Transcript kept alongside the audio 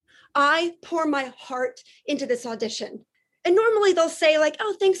I pour my heart into this audition. And normally they'll say like,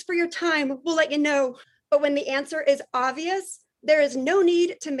 oh, thanks for your time. We'll let you know. But when the answer is obvious, there is no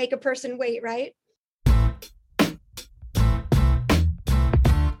need to make a person wait, right?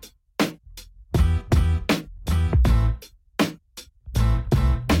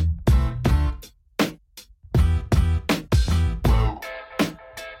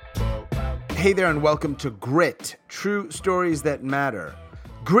 Hey there, and welcome to Grit, True Stories That Matter.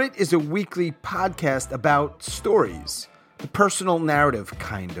 Grit is a weekly podcast about stories, the personal narrative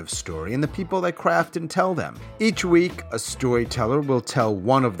kind of story, and the people that craft and tell them. Each week, a storyteller will tell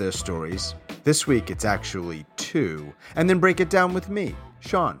one of their stories. This week, it's actually two, and then break it down with me,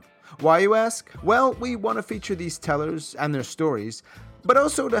 Sean. Why, you ask? Well, we want to feature these tellers and their stories, but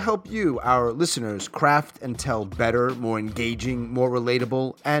also to help you, our listeners, craft and tell better, more engaging, more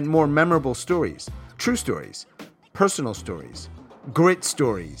relatable, and more memorable stories. True stories, personal stories, grit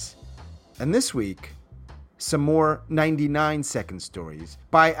stories. And this week, some more 99-second stories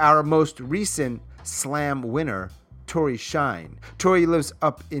by our most recent Slam winner, Tori Shine. Tori lives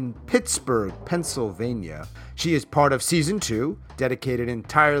up in Pittsburgh, Pennsylvania. She is part of Season 2, dedicated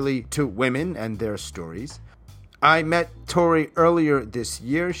entirely to women and their stories. I met Tori earlier this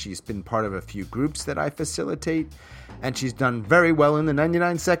year. She's been part of a few groups that I facilitate, and she's done very well in the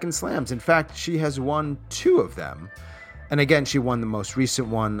 99-second slams. In fact, she has won 2 of them. And again, she won the most recent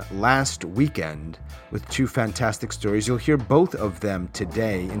one last weekend with 2 fantastic stories. You'll hear both of them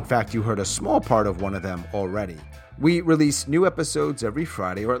today. In fact, you heard a small part of one of them already. We release new episodes every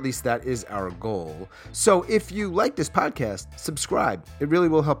Friday, or at least that is our goal. So if you like this podcast, subscribe. It really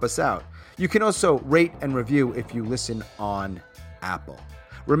will help us out. You can also rate and review if you listen on Apple.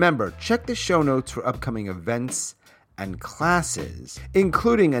 Remember, check the show notes for upcoming events and classes,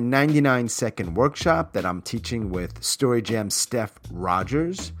 including a 99-second workshop that I'm teaching with Story Jam Steph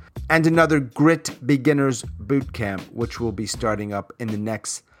Rogers, and another Grit Beginners Bootcamp, which will be starting up in the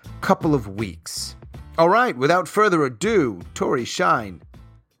next couple of weeks. All right, without further ado, Tori Shine,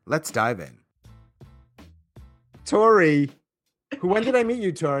 let's dive in. Tori. When did I meet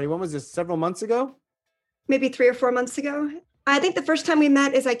you, Tori? When was this? Several months ago? Maybe 3 or 4 months ago. I think the first time we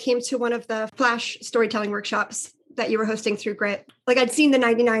met is I came to one of the Flash storytelling workshops that you were hosting through Grit. Like I'd seen the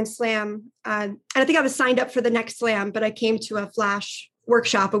 99 Slam, and I think I was signed up for the next Slam, but I came to a Flash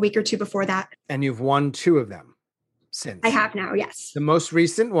workshop a week or 2 before that. And you've won 2 of them since. I have now, yes. The most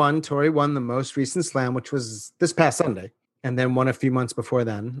recent one, Tori won the most recent Slam, which was this past Sunday. And then one a few months before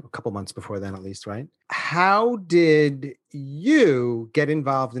then, a couple months before then at least, right? How did you get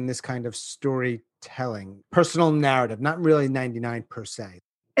involved in this kind of storytelling, personal narrative, not really 99 per se?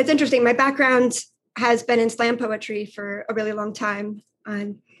 It's interesting. My background has been in slam poetry for a really long time.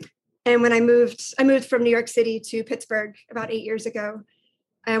 And when I moved from New York City to Pittsburgh about 8 years ago.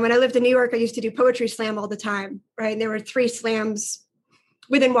 And when I lived in New York, I used to do poetry slam all the time, right? And there were 3 slams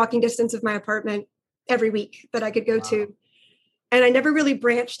within walking distance of my apartment every week that I could go to. And I never really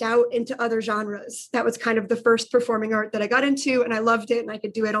branched out into other genres. That was kind of the first performing art that I got into, and I loved it, and I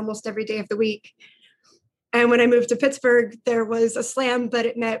could do it almost every day of the week. And when I moved to Pittsburgh, there was a slam, but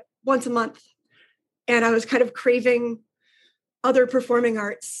it met once a month. And I was kind of craving other performing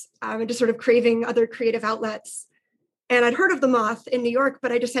arts and just sort of craving other creative outlets. And I'd heard of the Moth in New York,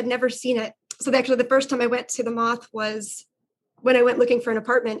 but I just had never seen it. So actually the first time I went to the Moth was when I went looking for an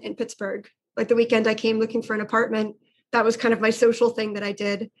apartment in Pittsburgh. Like the weekend I came looking for an apartment. That was kind of my social thing that I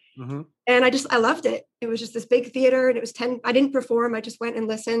did. Mm-hmm. And I loved it. It was just this big theater, and it was 10, I didn't perform. I just went and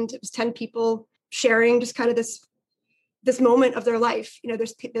listened. It was 10 people sharing just kind of this moment of their life,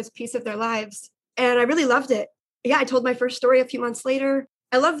 this piece of their lives. And I really loved it. Yeah. I told my first story a few months later.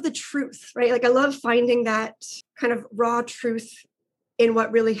 I love the truth, right? Like I love finding that kind of raw truth in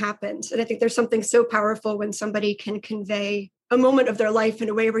what really happened. And I think there's something so powerful when somebody can convey a moment of their life in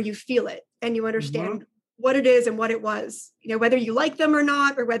a way where you feel it and you understand what it is and what it was, whether you like them or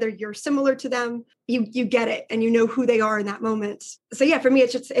not, or whether you're similar to them, you get it and you know who they are in that moment. So yeah, for me,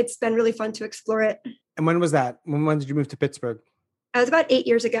 it's been really fun to explore it. And when was that? When did you move to Pittsburgh? I was about 8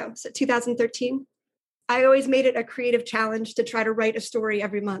 years ago. So 2013. I always made it a creative challenge to try to write a story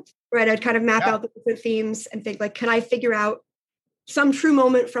every month, right? I'd kind of map out the different themes and think like, can I figure out some true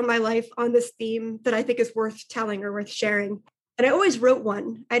moment from my life on this theme that I think is worth telling or worth sharing? And I always wrote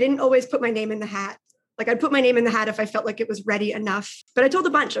one. I didn't always put my name in the hat. Like I'd put my name in the hat if I felt like it was ready enough. But I told a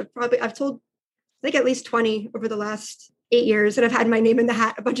bunch. I've told, I think at least 20 over the last 8 years. And I've had my name in the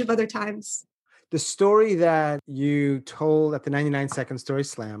hat a bunch of other times. The story that you told at the 99-second Story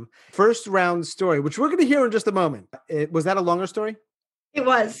Slam, first round story, which we're going to hear in just a moment. Was that a longer story? It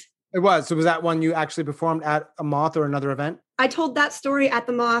was. It was. So was that one you actually performed at a Moth or another event? I told that story at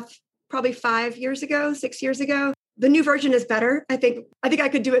the Moth probably 5 years ago, 6 years ago. The new version is better. I think I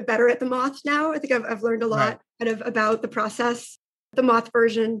could do it better at the Moth now. I think I've learned a lot kind of about the process. The Moth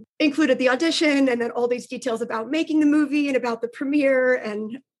version included the audition and then all these details about making the movie and about the premiere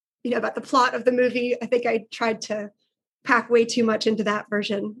and about the plot of the movie. I think I tried to pack way too much into that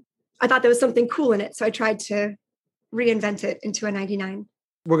version. I thought there was something cool in it, so I tried to reinvent it into a 99.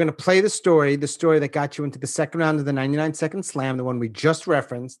 We're going to play the story that got you into the second round of the 99-second slam, the one we just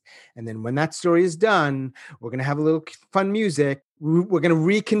referenced. And then when that story is done, we're going to have a little fun music. We're going to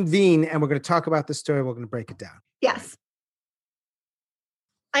reconvene and we're going to talk about the story. We're going to break it down. Yes.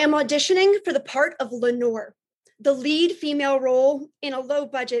 I am auditioning for the part of Lenore, the lead female role in a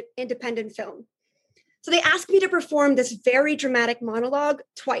low-budget independent film. So they asked me to perform this very dramatic monologue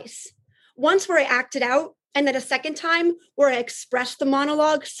twice. Once where I acted out, and then a second time where I expressed the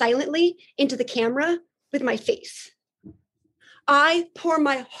monologue silently into the camera with my face. I pour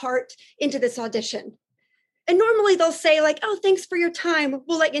my heart into this audition. And normally they'll say like, oh, thanks for your time.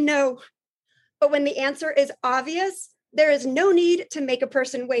 We'll let you know. But when the answer is obvious, there is no need to make a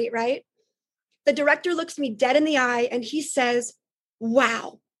person wait, right? The director looks me dead in the eye and he says,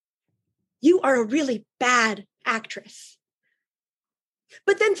 wow, you are a really bad actress.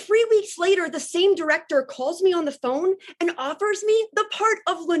 But then 3 weeks later, the same director calls me on the phone and offers me the part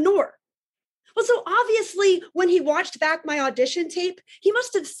of Lenore. Well, so obviously, when he watched back my audition tape, he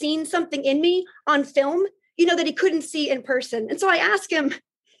must have seen something in me on film, that he couldn't see in person. And so I asked him,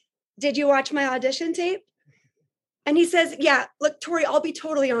 did you watch my audition tape? And he says, yeah, look, Tori, I'll be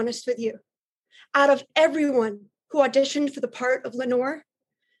totally honest with you. Out of everyone who auditioned for the part of Lenore,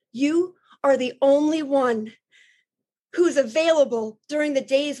 you are the only one who's available during the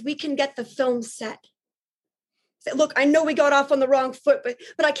days we can get the film set. Say, look, I know we got off on the wrong foot,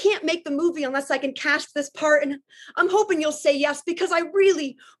 but I can't make the movie unless I can cast this part. And I'm hoping you'll say yes, because I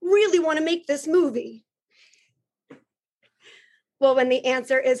really, really want to make this movie. Well, when the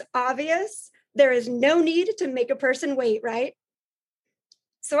answer is obvious, there is no need to make a person wait, right?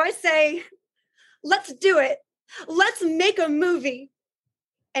 So I say, let's do it. Let's make a movie.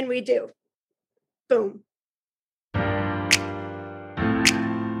 And we do. Boom.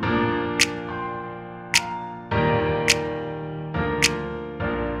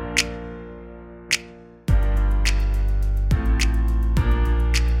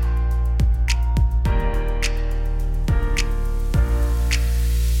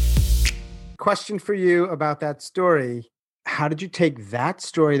 Question for you about that story. How did you take that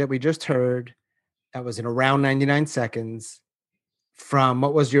story that we just heard, that was in around 99 seconds, from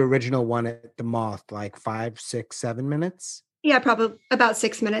what was your original one at the Moth, like 5, 6, 7 minutes? Yeah, probably about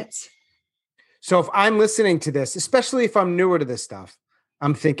 6 minutes. So if I'm listening to this, especially if I'm newer to this stuff,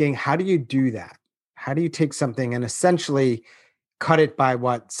 I'm thinking, how do you do that? How do you take something and essentially cut it by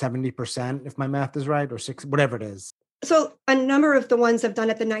 70%, if my math is right, or 6, whatever it is? So a number of the ones I've done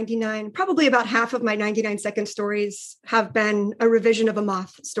at the 99, probably about half of my 99-second stories have been a revision of a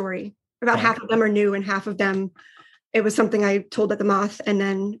Moth story. About half of them are new and half of them, it was something I told at the Moth and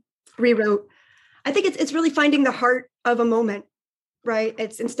then rewrote. I think it's really finding the heart of a moment, right?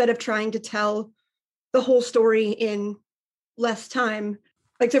 It's instead of trying to tell the whole story in less time.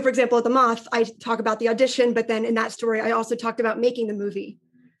 Like, so for example, at the Moth, I talk about the audition, but then in that story, I also talked about making the movie,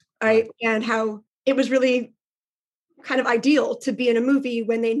 right? And how it was really kind of ideal to be in a movie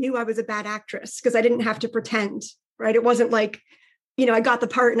when they knew I was a bad actress, because I didn't have to pretend, right? It wasn't like, I got the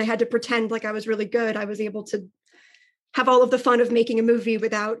part and I had to pretend like I was really good. I was able to have all of the fun of making a movie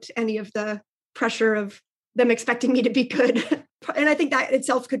without any of the pressure of them expecting me to be good. And I think that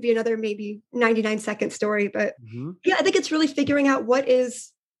itself could be another maybe 99-second story. But yeah, I think it's really figuring out what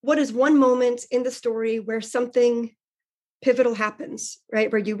is one moment in the story where something pivotal happens,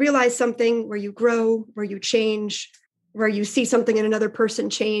 right? Where you realize something, where you grow, where you change, where you see something in another person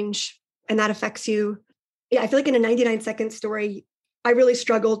change, and that affects you. Yeah, I feel like in a 99-second story, I really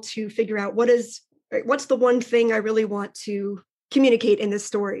struggle to figure out what's the one thing I really want to communicate in this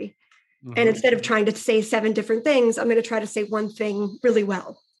story. And instead of trying to say 7 different things, I'm going to try to say one thing really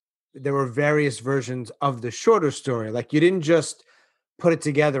well. There were various versions of the shorter story. Like, you didn't just put it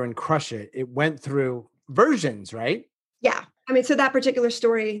together and crush it. It went through versions, right? Yeah. I mean, so that particular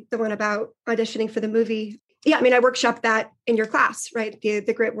story, the one about auditioning for the movie, yeah, I mean, I workshopped that in your class, right?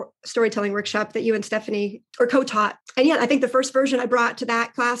 The great storytelling workshop that you and Stephanie co-taught. And yeah, I think the first version I brought to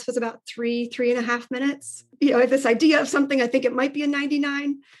that class was about 3.5 minutes. I have this idea of something, I think it might be a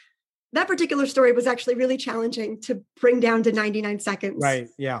 99. That particular story was actually really challenging to bring down to 99 seconds. Right.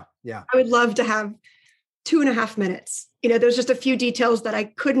 Yeah. Yeah. I would love to have 2.5 minutes. There's just a few details that I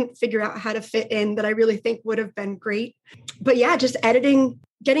couldn't figure out how to fit in that I really think would have been great. But yeah, just editing,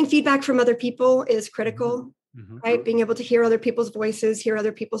 getting feedback from other people is critical, right? Being able to hear other people's voices, hear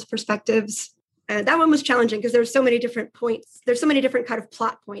other people's perspectives. And that one was challenging because there's so many different points. There's so many different kind of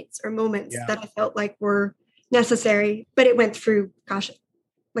plot points or moments that I felt like were necessary, but it went through,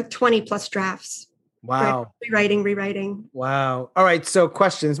 like 20 plus drafts. Wow. Right? Rewriting. Wow. All right. So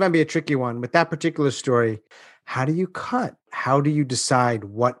question, this might be a tricky one. With that particular story, how do you cut? How do you decide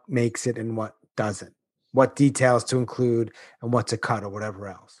what makes it and what doesn't? What details to include and what to cut or whatever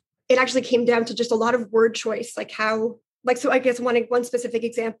else? It actually came down to just a lot of word choice, so I guess one specific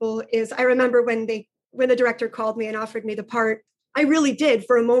example is I remember when the director called me and offered me the part, I really did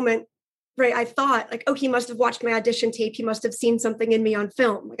for a moment, right? I thought like, oh, he must have watched my audition tape. He must have seen something in me on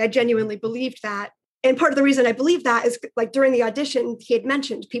film. Like I genuinely believed that. And part of the reason I believe that is like during the audition, he had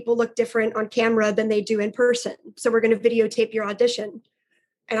mentioned people look different on camera than they do in person. So we're going to videotape your audition.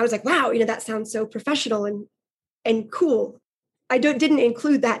 And I was like, wow, that sounds so professional and cool. I didn't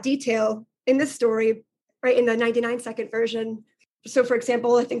include that detail in this story, right, in the 99-second version. So for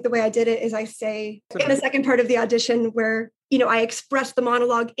example, I think the way I did it is I say in the second part of the audition where, I express the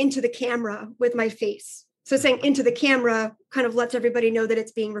monologue into the camera with my face. So saying into the camera kind of lets everybody know that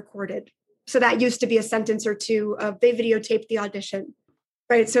it's being recorded. So that used to be a sentence or two of they videotaped the audition,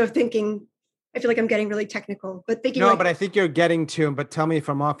 right? So thinking, I feel like I'm getting really technical, but thinking but I think you're getting to, but tell me if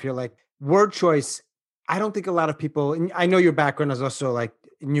I'm off here, like word choice. I don't think a lot of people, and I know your background is also like,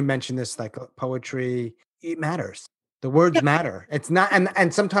 and you mentioned this, like poetry, it matters. The words matter. It's not,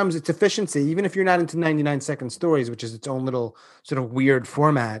 and sometimes it's efficiency, even if you're not into 99-second stories, which is its own little sort of weird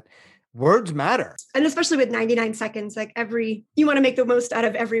format. Words matter. And especially with 99 seconds, like you want to make the most out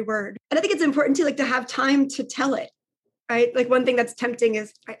of every word. And I think it's important to to have time to tell it, right? Like one thing that's tempting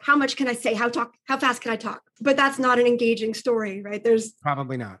is how much can I say? How fast can I talk? But that's not an engaging story, right? There's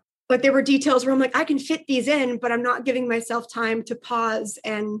probably not. But there were details where I'm like, I can fit these in, but I'm not giving myself time to pause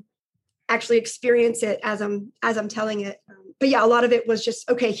and actually experience it as I'm telling it. But yeah, a lot of it was just,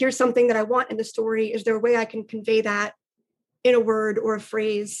 okay, here's something that I want in the story. Is there a way I can convey that in a word or a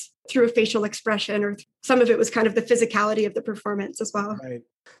phrase through a facial expression? Or some of it was kind of the physicality of the performance as well. Right.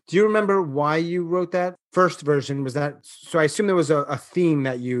 Do you remember why you wrote that first version? Was that, so I assume there was a theme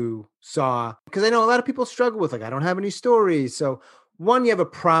that you saw, because I know a lot of people struggle with like, I don't have any stories. So one, you have a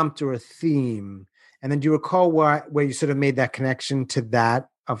prompt or a theme. And then do you recall where you sort of made that connection to that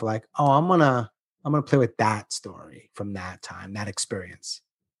of like, oh, I'm gonna play with that story from that time, that experience?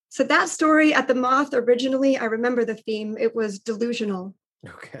 So that story at the Moth, originally, I remember the theme, it was delusional.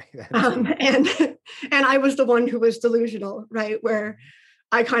 Okay. And I was the one who was delusional, right? Where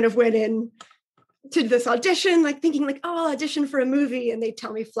I kind of went in to this audition, like thinking like, oh, I'll audition for a movie. And they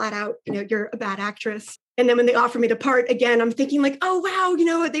tell me flat out, you're a bad actress. And then when they offer me the part again, I'm thinking like, oh,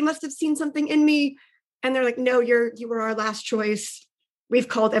 wow, they must have seen something in me. And they're like, no, you were our last choice. We've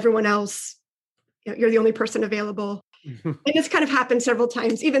called everyone else. You're the only person available. And this kind of happened several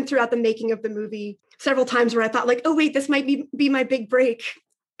times, even throughout the making of the movie, several times where I thought like, oh, wait, this might be my big break.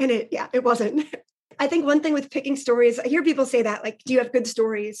 And it wasn't. I think one thing with picking stories, I hear people say that, like, do you have good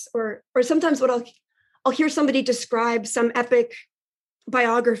stories? Or sometimes what I'll hear somebody describe some epic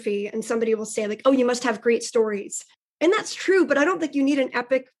biography and somebody will say like, oh, you must have great stories. And that's true, but I don't think you need an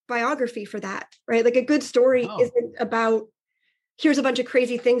epic biography for that, right? Like a good story isn't about, here's a bunch of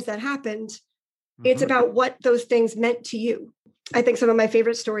crazy things that happened. It's about what those things meant to you. I think some of my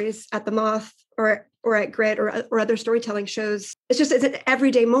favorite stories at the Moth or at Grit or other storytelling shows, it's an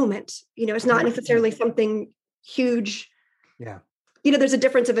everyday moment. It's not necessarily something huge. Yeah. There's a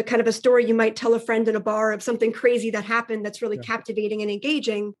difference of a kind of a story you might tell a friend in a bar of something crazy that happened that's really captivating and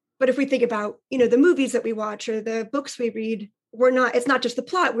engaging. But if we think about, the movies that we watch or the books we read, it's not just the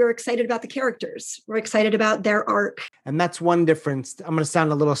plot. We're excited about the characters. We're excited about their arc. And that's one difference. I'm going to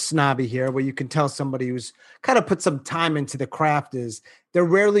sound a little snobby here, where you can tell somebody who's kind of put some time into the craft is they're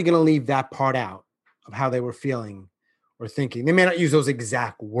rarely going to leave that part out of how they were feeling or thinking. They may not use those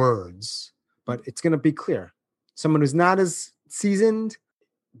exact words, but it's going to be clear. Someone who's not as seasoned,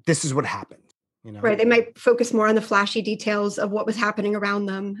 this is what happened. Right. They might focus more on the flashy details of what was happening around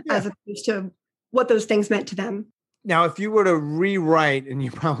them as opposed to what those things meant to them. Now, if you were to rewrite, and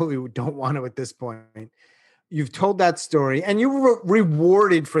you probably don't want to at this point, you've told that story and you were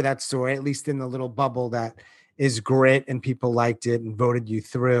rewarded for that story, at least in the little bubble that is Grit and people liked it and voted you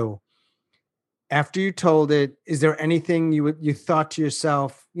through. After you told it, is there anything you thought to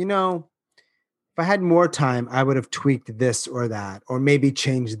yourself, if I had more time, I would have tweaked this or that, or maybe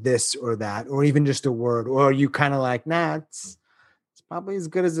changed this or that, or even just a word, or are you kind of like, nah, it's probably as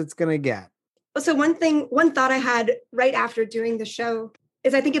good as it's going to get? So one thought I had right after doing the show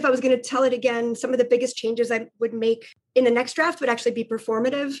is I think if I was going to tell it again, some of the biggest changes I would make in the next draft would actually be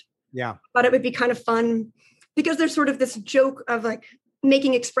performative. Yeah. But it would be kind of fun because there's sort of this joke of like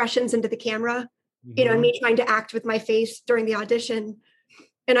making expressions into the camera, and me trying to act with my face during the audition.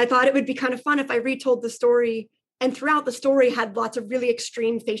 And I thought it would be kind of fun if I retold the story and throughout the story had lots of really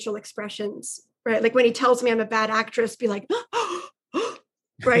extreme facial expressions, right? Like when he tells me I'm a bad actress, be like,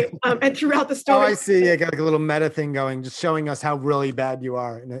 right. And throughout the story. Oh, I see. I got like a little meta thing going, just showing us how really bad you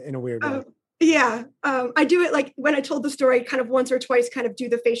are in a weird way. Yeah. I do it like when I told the story kind of once or twice, kind of do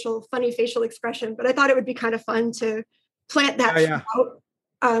the funny facial expression, but I thought it would be kind of fun to plant that throughout.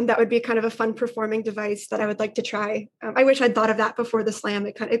 That would be kind of a fun performing device that I would like to try. I wish I'd thought of that before the slam.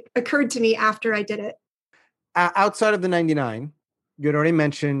 It occurred to me after I did it. Outside of the 99, you had already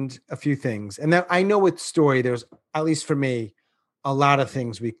mentioned a few things. And that, I know with story, there's, at least for me, a lot of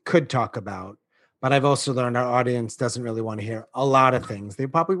things we could talk about. But I've also learned our audience doesn't really want to hear a lot of things. They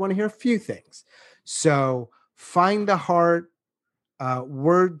probably want to hear a few things. So find the heart,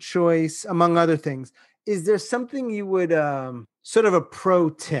 word choice, among other things. Is there something you would sort of a pro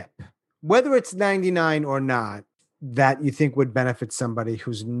tip, whether it's 99 or not, that you think would benefit somebody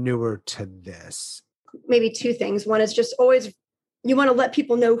who's newer to this? Maybe two things. One is just always, you want to let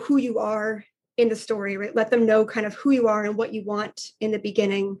people know who you are in the story, right? Let them know kind of who you are and what you want in the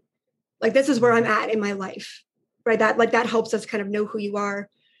beginning. Like, this is where I'm at in my life, right? That helps us kind of know who you are.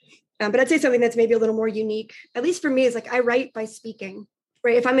 But I'd say something that's maybe a little more unique, at least for me, is like I write by speaking,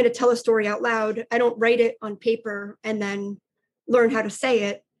 right? If I'm going to tell a story out loud, I don't write it on paper and then learn how to say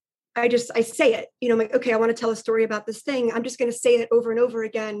it. I say it, I'm like, okay, I want to tell a story about this thing. I'm just going to say it over and over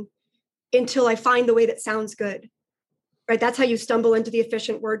again until I find the way that sounds good, right? That's how you stumble into the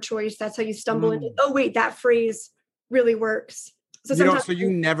efficient word choice. That's how you stumble into, oh, wait, that phrase really works. So you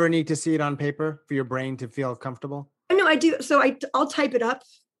never need to see it on paper for your brain to feel comfortable? No, I do. So I'll type it up.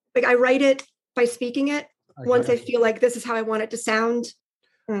 Like I write it by speaking it once I feel like this is how I want it to sound.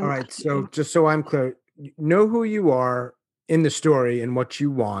 All right. So just so I'm clear, know who you are in the story and what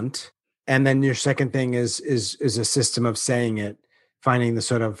you want. And then your second thing is a system of saying it, finding the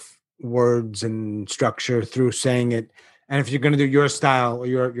sort of words and structure through saying it. And if you're going to do your style or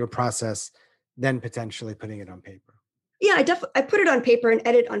your process, then potentially putting it on paper. Yeah, I put it on paper and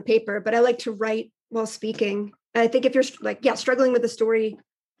edit on paper, but I like to write while speaking. And I think if you're struggling with the story,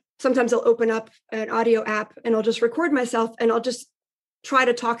 sometimes I'll open up an audio app and I'll just record myself and I'll just try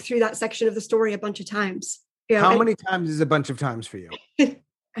to talk through that section of the story a bunch of times. How many times is a bunch of times for you? I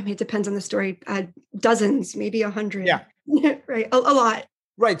mean, it depends on the story. Dozens, maybe 100. Yeah. Right. A lot.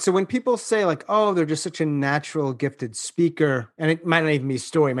 Right. So when people say like, oh, they're just such a natural gifted speaker, and it might not even be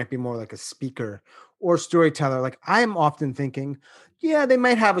story, it might be more like a speaker or storyteller. Like I'm often thinking, yeah, they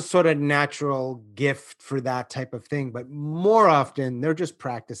might have a sort of natural gift for that type of thing, but more often they're just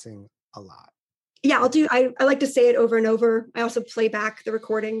practicing a lot. Yeah, I like to say it over and over. I also play back the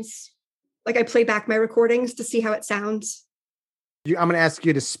recordings. Like I play back my recordings to see how it sounds. I'm going to ask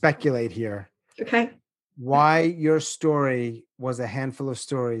you to speculate here. Okay. Why your story was a handful of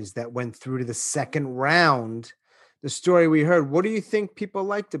stories that went through to the second round, the story we heard. What do you think people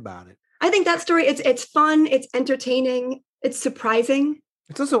liked about it? I think that story, it's fun, it's entertaining, it's surprising.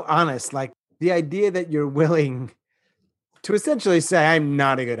 It's also honest, like the idea that you're willing to essentially say, I'm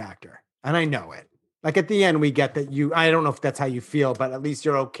not a good actor. And I know it. Like at the end, we get that I don't know if that's how you feel, but at least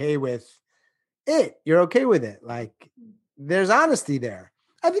you're okay with it. You're okay with it. Like there's honesty there.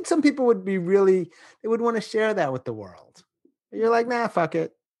 I think some people would be they would want to share that with the world. You're like, nah, fuck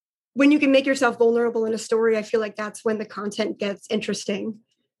it. When you can make yourself vulnerable in a story, I feel like that's when the content gets interesting.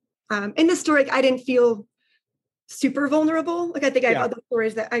 In this story, I didn't feel super vulnerable. Like I think I have other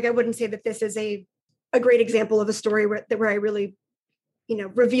stories that I wouldn't say that this is a great example of a story where I really,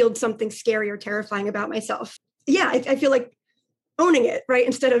 revealed something scary or terrifying about myself. Yeah, I feel like owning it, right?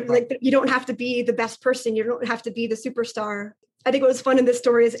 Instead of like, you don't have to be the best person. You don't have to be the superstar. I think what was fun in this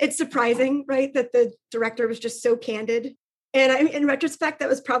story is it's surprising, right? That the director was just so candid. And in retrospect, that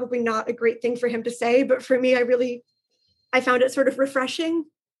was probably not a great thing for him to say. But for me, I found it sort of refreshing,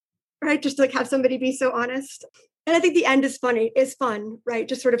 right? Just to like have somebody be so honest. And I think the end is fun, right?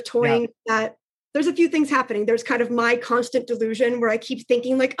 Just sort of toying that there's a few things happening. There's kind of my constant delusion where I keep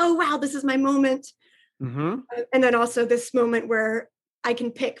thinking like, oh, wow, this is my moment. Mm-hmm. And then also this moment where I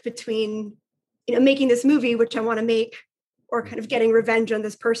can pick between, making this movie, which I want to make, or kind of getting revenge on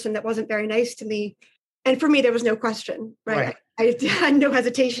this person that wasn't very nice to me. And for me, there was no question, right? I had no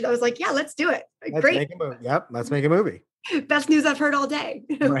hesitation. I was like, yeah, let's do it. Let's Great. Make a movie. Yep. Let's make a movie. Best news I've heard all day.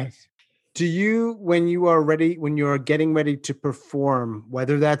 Right. Do you, when you're getting ready to perform,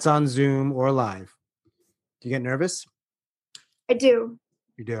 whether that's on Zoom or live, do you get nervous? I do.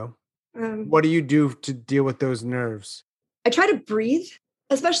 You do. Um, What do you do to deal with those nerves? I try to breathe,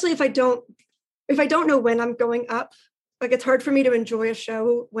 especially if I don't know when I'm going up. Like it's hard for me to enjoy a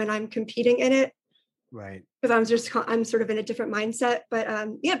show when I'm competing in it Right. because I'm sort of in a different mindset. But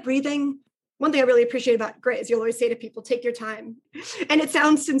yeah, breathing. One thing I really appreciate about Grit is you'll always say to people, take your time. And it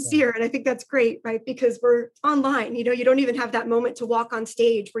sounds sincere. And I think that's great, right? Because we're online, you don't even have that moment to walk on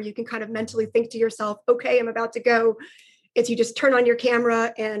stage where you can kind of mentally think to yourself, okay, I'm about to go. It's you just turn on your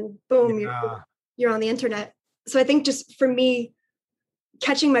camera and boom, you're on the internet. So I think just for me,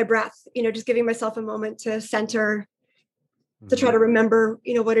 catching my breath, just giving myself a moment to center, to try to remember,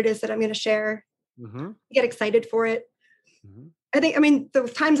 what it is that I'm going to share, get excited for it. I mean, the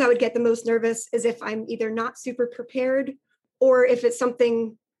times I would get the most nervous is if I'm either not super prepared or if it's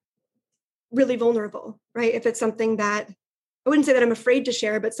something really vulnerable, right? If it's something that I wouldn't say that I'm afraid to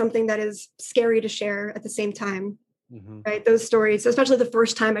share, but something that is scary to share at the same time, right? Those stories, especially the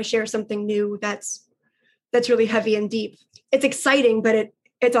first time I share something new, that's really heavy and deep. It's exciting, but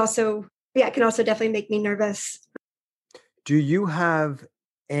it's also, it can also definitely make me nervous. Do you have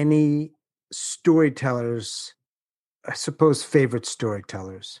any storytellers, I suppose, favorite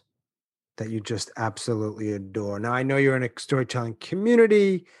storytellers that you just absolutely adore? Now, I know you're in a storytelling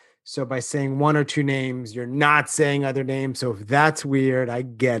community, so by saying one or two names, you're not saying other names. So if that's weird, I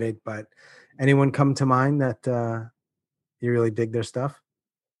get it. But anyone come to mind that you really dig their stuff?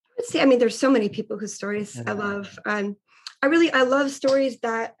 See, I mean, there's so many people whose stories I love. I love stories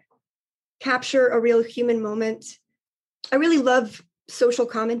that capture a real human moment. I really love social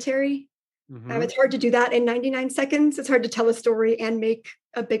commentary. It's hard to do that in 99 seconds. It's hard to tell a story and make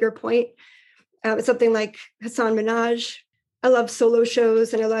a bigger point. It's something like Hassan Minhaj. I love solo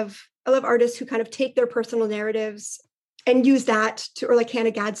shows, and I love artists who kind of take their personal narratives and use that to, or like Hannah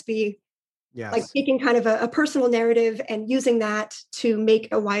Gadsby, like taking kind of a personal narrative and using that to make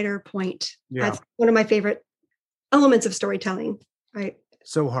a wider point. That's one of my favorite elements of storytelling, right?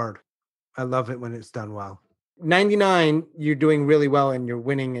 So hard. I love it when it's done well. 99, you're doing really well and you're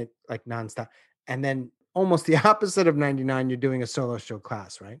winning it like nonstop. And then almost the opposite of 99, you're doing a solo show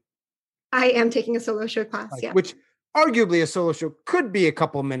class, right? I am taking a solo show class, yeah. Which arguably a solo show could be a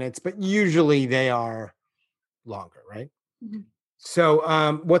couple minutes, but usually they are longer, right?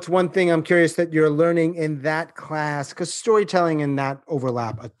 So what's one thing I'm curious that you're learning in that class? Because storytelling and that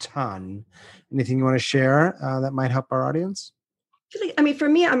overlap a ton. Anything you want to share that might help our audience? I mean, for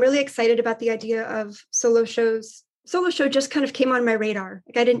me, I'm really excited about the idea of solo shows. Solo show just kind of came on my radar.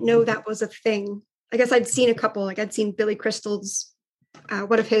 Like I didn't know that was a thing. I guess I'd seen a couple, like I'd seen Billy Crystal's,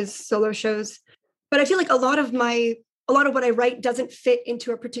 one of his solo shows. But I feel like a lot of what I write doesn't fit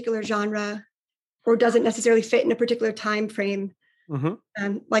into a particular genre or doesn't necessarily fit in a particular time frame.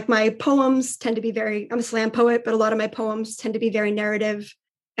 Like my poems tend to be I'm a slam poet, but a lot of my poems tend to be very narrative.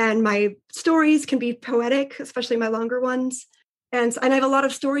 And my stories can be poetic, especially my longer ones. And I have a lot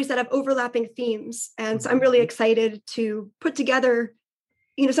of stories that have overlapping themes. And so I'm really excited to put together,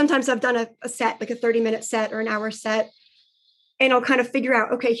 sometimes I've done a set, like a 30-minute set or an hour set, and I'll kind of figure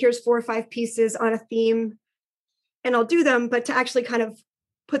out, okay, here's 4 or 5 pieces on a theme, and I'll do them. But to actually kind of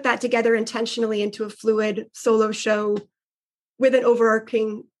put that together intentionally into a fluid solo show with an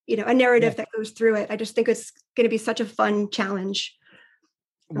overarching, a narrative that goes through it, I just think it's going to be such a fun challenge.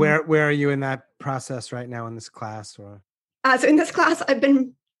 Where are you in that process right now in this class? Or so in this class,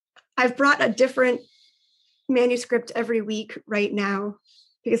 I've brought a different manuscript every week right now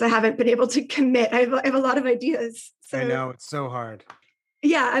because I haven't been able to commit. I have a lot of ideas. So, I know it's so hard.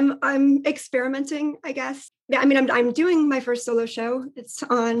 Yeah, I'm experimenting, I guess. Yeah, I mean, I'm doing my first solo show. It's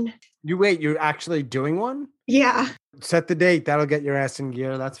on. You're actually doing one? Yeah. Set the date. That'll get your ass in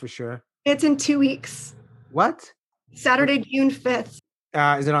gear. That's for sure. It's in 2 weeks. What? Saturday, June 5th.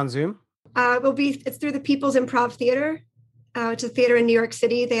 Is it on Zoom? It's through the People's Improv Theater, which is a theater in New York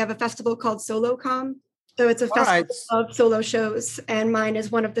City. They have a festival called SoloCom. So it's a festival of solo shows, and mine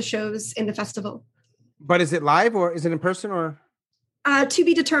is one of the shows in the festival. But is it live or is it in person or? To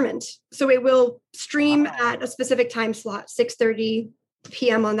be determined. So it will stream at a specific time slot, 6:30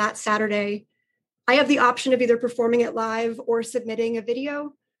 p.m. on that Saturday. I have the option of either performing it live or submitting a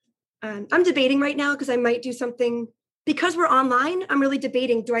video. I'm debating right now because I might do something, because we're online, I'm really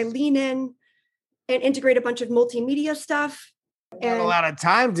debating, do I lean in and integrate a bunch of multimedia stuff? And a lot of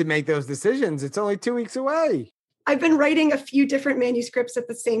time to make those decisions. It's only 2 weeks away. I've been writing a few different manuscripts at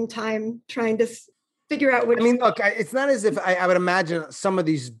the same time, trying to figure out which. I mean, look, it's not as if I would imagine some of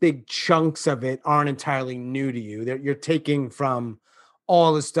these big chunks of it aren't entirely new to you. You're taking from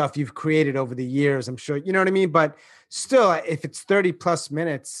all the stuff you've created over the years. I'm sure, you know what I mean? But still, if it's 30 plus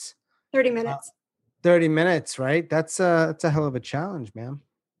minutes, 30 minutes. 30 minutes, right? That's a hell of a challenge, man.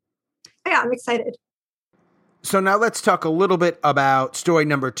 Yeah, I'm excited. So now let's talk a little bit about story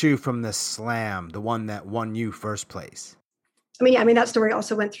number 2 from the slam, the one that won you first place. I mean, that story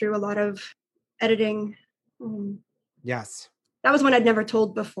also went through a lot of editing. Yes. That was one I'd never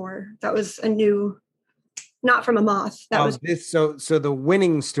told before. That was a new, not from a moth. That was so the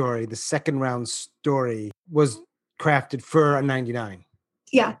winning story, the second round story, was crafted for a 99.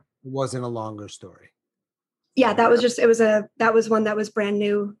 Yeah. It wasn't a longer story. Yeah, that was one that was brand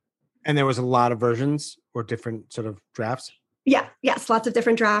new. And there was a lot of versions or different sort of drafts? Yeah. Yes. Lots of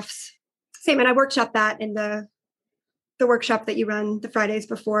different drafts. Same. And I workshopped that in the workshop that you run the Fridays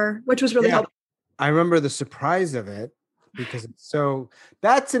before, which was really helpful. I remember the surprise of it because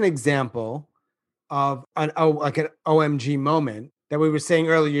that's an example of an OMG moment that we were saying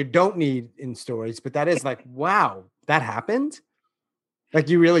earlier, you don't need in stories, but that is like, wow, that happened. Like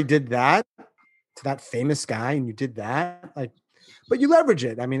you really did that to that famous guy and you did that. Like, but you leverage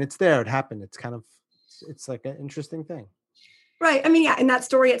it. I mean, it's there, it happened. It's like an interesting thing. Right. I mean, yeah, in that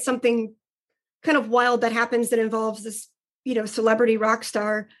story, it's something kind of wild that happens that involves this, celebrity rock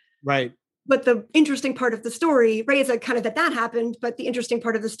star. Right. But the interesting part of the story, right, is like kind of that happened. But the interesting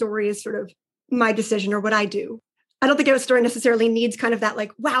part of the story is sort of my decision or what I do. I don't think a story necessarily needs kind of that,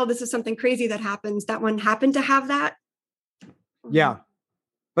 like, wow, this is something crazy that happens. That one happened to have that. Yeah.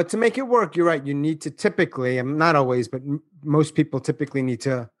 But to make it work, you're right. You need to typically, and not always, but most people typically need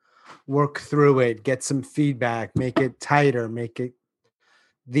to work through it, get some feedback, make it tighter, make it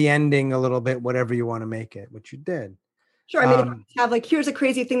the ending a little bit, whatever you want to make it, which you did. Sure. I mean, have like, here's a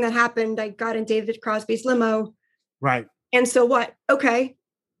crazy thing that happened. I got in David Crosby's limo. Right. And so what? Okay.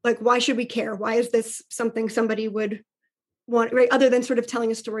 Like, why should we care? Why is this something somebody would want, right? Other than sort of telling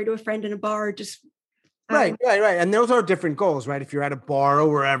a story to a friend in a bar, just. Right. And those are different goals, right? If you're at a bar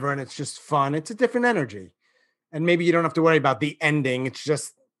or wherever and it's just fun, it's a different energy. And maybe you don't have to worry about the ending. It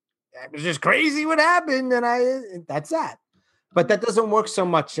was just crazy what happened. And that's that. But that doesn't work so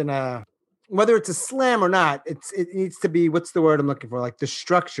much whether it's a slam or not, it needs to be, what's the word I'm looking for? Like the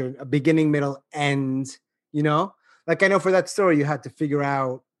structure, a beginning, middle, end, Like I know for that story, you had to figure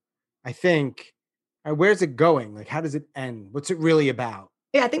out, I think, where's it going? Like, how does it end? What's it really about?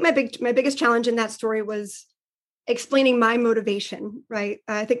 Yeah, I think my biggest challenge in that story was explaining my motivation, right?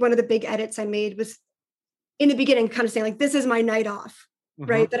 I think one of the big edits I made was in the beginning kind of saying like, this is my night off,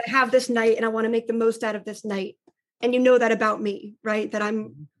 right? That I have this night and I want to make the most out of this night. And that about me, right? That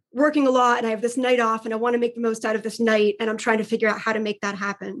I'm working a lot and I have this night off and I want to make the most out of this night. And I'm trying to figure out how to make that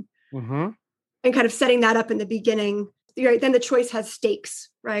happen. And kind of setting that up in the beginning, right? Then the choice has stakes,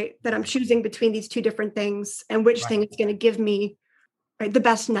 right? That I'm choosing between these two different things and which thing is going to give me the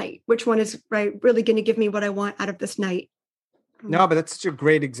best night, which one is really going to give me what I want out of this night. No, but that's such a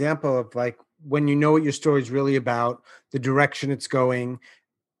great example of like, when you know what your story is really about, the direction it's going,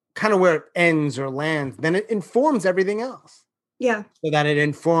 kind of where it ends or lands, then it informs everything else. Yeah. So that it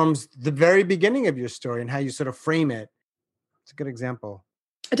informs the very beginning of your story and how you sort of frame it. It's a good example.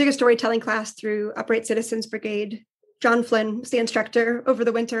 I took a storytelling class through Upright Citizens Brigade. John Flynn was the instructor over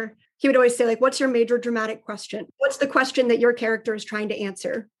the winter. He would always say, like, what's your major dramatic question? What's the question that your character is trying to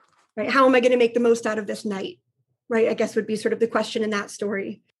answer? Right? How am I going to make the most out of this night? Right? I guess would be sort of the question in that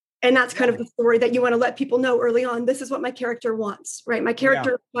story. And that's kind of the story that you want to let people know early on. This is what my character wants, right? My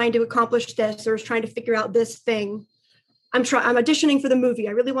character is trying to accomplish this or is trying to figure out this thing. I'm auditioning for the movie.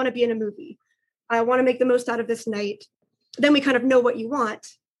 I really want to be in a movie. I want to make the most out of this night. Then we kind of know what you want.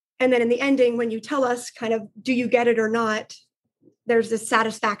 And then in the ending, when you tell us kind of, do you get it or not? There's this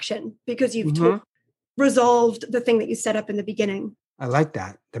satisfaction because you've resolved the thing that you set up in the beginning. I like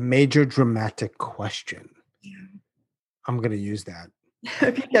that. The major dramatic question. Yeah. I'm going to use that.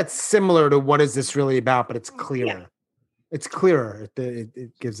 Okay. That's similar to what is this really about, but it's clearer. Yeah. It's clearer.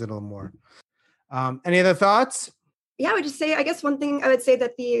 It gives it a little more. Any other thoughts? Yeah, I would just say, I guess one thing I would say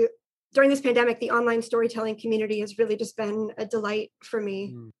that during this pandemic, the online storytelling community has really just been a delight for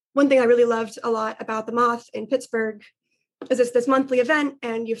me. One thing I really loved a lot about the Moth in Pittsburgh is it's this monthly event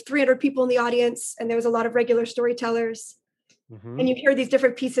and you have 300 people in the audience and there was a lot of regular storytellers and you hear these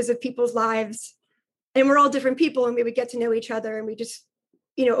different pieces of people's lives and we're all different people and we would get to know each other and we just,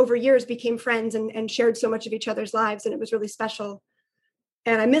 over years became friends and shared so much of each other's lives and it was really special.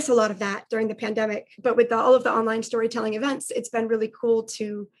 And I miss a lot of that during the pandemic. But with all of the online storytelling events, it's been really cool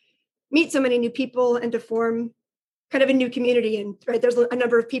to meet so many new people and to form kind of a new community. And there's a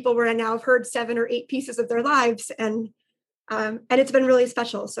number of people where I now have heard 7 or 8 pieces of their lives. And it's been really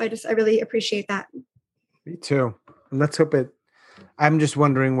special. So I really appreciate that. Me too. And let's hope I'm just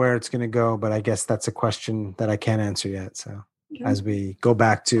wondering where it's going to go, but I guess that's a question that I can't answer yet. So as we go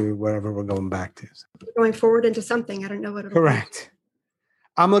back to wherever we're going back to. So. Going forward into something. I don't know what it'll Correct.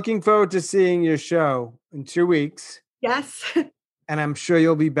 I'm looking forward to seeing your show in 2 weeks. Yes. And I'm sure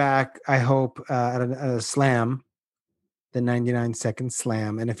you'll be back, I hope, at a slam, the 99 Second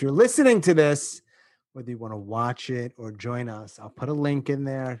Slam. And if you're listening to this, whether you want to watch it or join us, I'll put a link in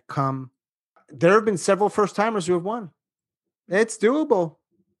there. Come. There have been several first-timers who have won. It's doable.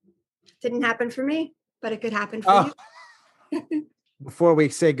 Didn't happen for me, but it could happen for you. Before we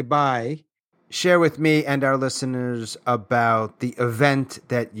say goodbye, share with me and our listeners about the event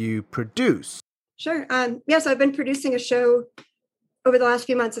that you produce. Sure. So I've been producing a show over the last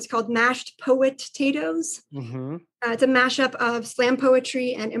few months. It's called Mashed Poet-tatoes. Mm-hmm. It's a mashup of slam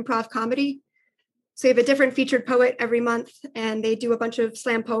poetry and improv comedy. So you have a different featured poet every month, and they do a bunch of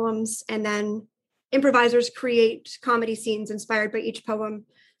slam poems, and then improvisers create comedy scenes inspired by each poem.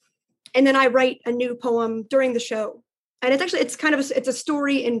 And then I write a new poem during the show. And it's a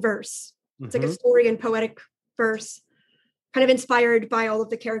story in verse. It's like a story in poetic verse, kind of inspired by all of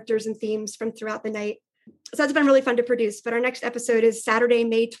the characters and themes from throughout the night. So that's been really fun to produce. But our next episode is Saturday,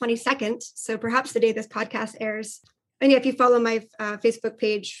 May 22nd. So perhaps the day this podcast airs. And yeah, if you follow my Facebook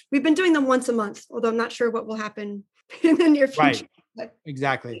page, we've been doing them once a month, although I'm not sure what will happen in the near future. Right.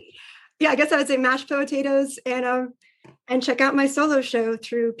 Exactly. Yeah, I guess I would say mashed potatoes and check out my solo show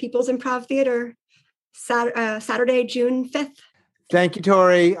through People's Improv Theater Saturday, June 5th. Thank you,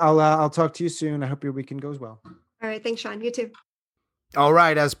 Tori. I'll talk to you soon. I hope your weekend goes well. All right. Thanks, Sean. You too. All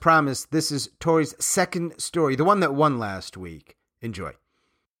right. As promised, this is Tori's second story, the one that won last week. Enjoy.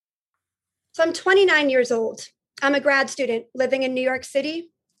 So I'm 29 years old. I'm a grad student living in New York City,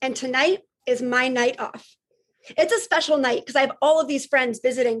 and tonight is my night off. It's a special night because I have all of these friends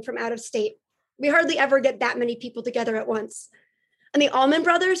visiting from out of state. We hardly ever get that many people together at once. And the Allman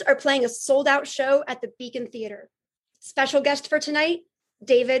Brothers are playing a sold-out show at the Beacon Theater. Special guest for tonight,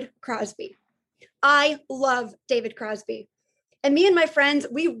 David Crosby. I love David Crosby. And me and my friends,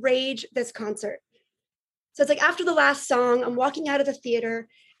 we rage this concert. So it's like after the last song, I'm walking out of the theater,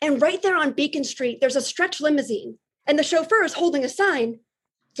 and right there on Beacon Street, there's a stretch limousine, and the chauffeur is holding a sign,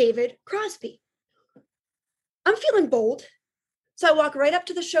 David Crosby. I'm feeling bold. So I walk right up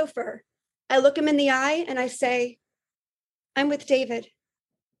to the chauffeur. I look him in the eye and I say, I'm with David.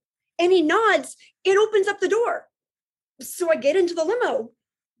 And he nods. It opens up the door. So I get into the limo.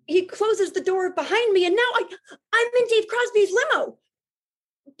 He closes the door behind me, and now I'm in Dave Crosby's limo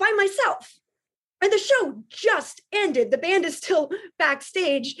by myself. And the show just ended. The band is still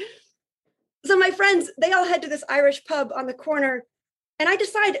backstage. So my friends, they all head to this Irish pub on the corner, and I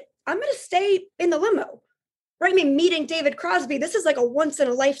decide I'm going to stay in the limo. Right? I mean, meeting David Crosby, this is like a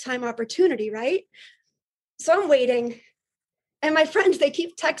once-in-a-lifetime opportunity, right? So I'm waiting, and my friends, they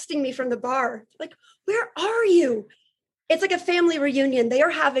keep texting me from the bar. Like, where are you? It's like a family reunion. They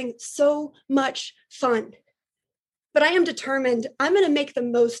are having so much fun. But I am determined. I'm going to make the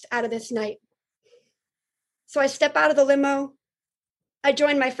most out of this night. So I step out of the limo. I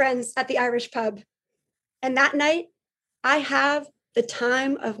join my friends at the Irish pub. And that night, I have the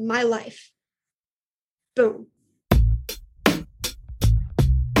time of my life. Boom.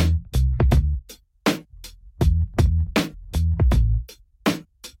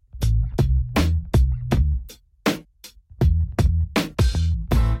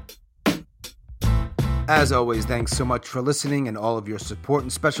 As always, thanks so much for listening and all of your support,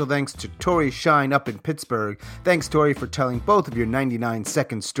 and special thanks to Tori Shine up in Pittsburgh. Thanks, Tori, for telling both of your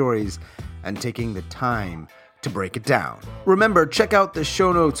 99-second stories and taking the time to break it down. Remember, check out the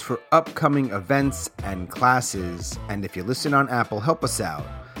show notes for upcoming events and classes, and if you listen on Apple, help us out.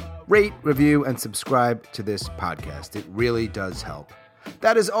 Rate, review, and subscribe to this podcast. It really does help.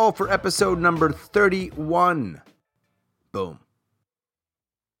 That is all for episode number 31. Boom.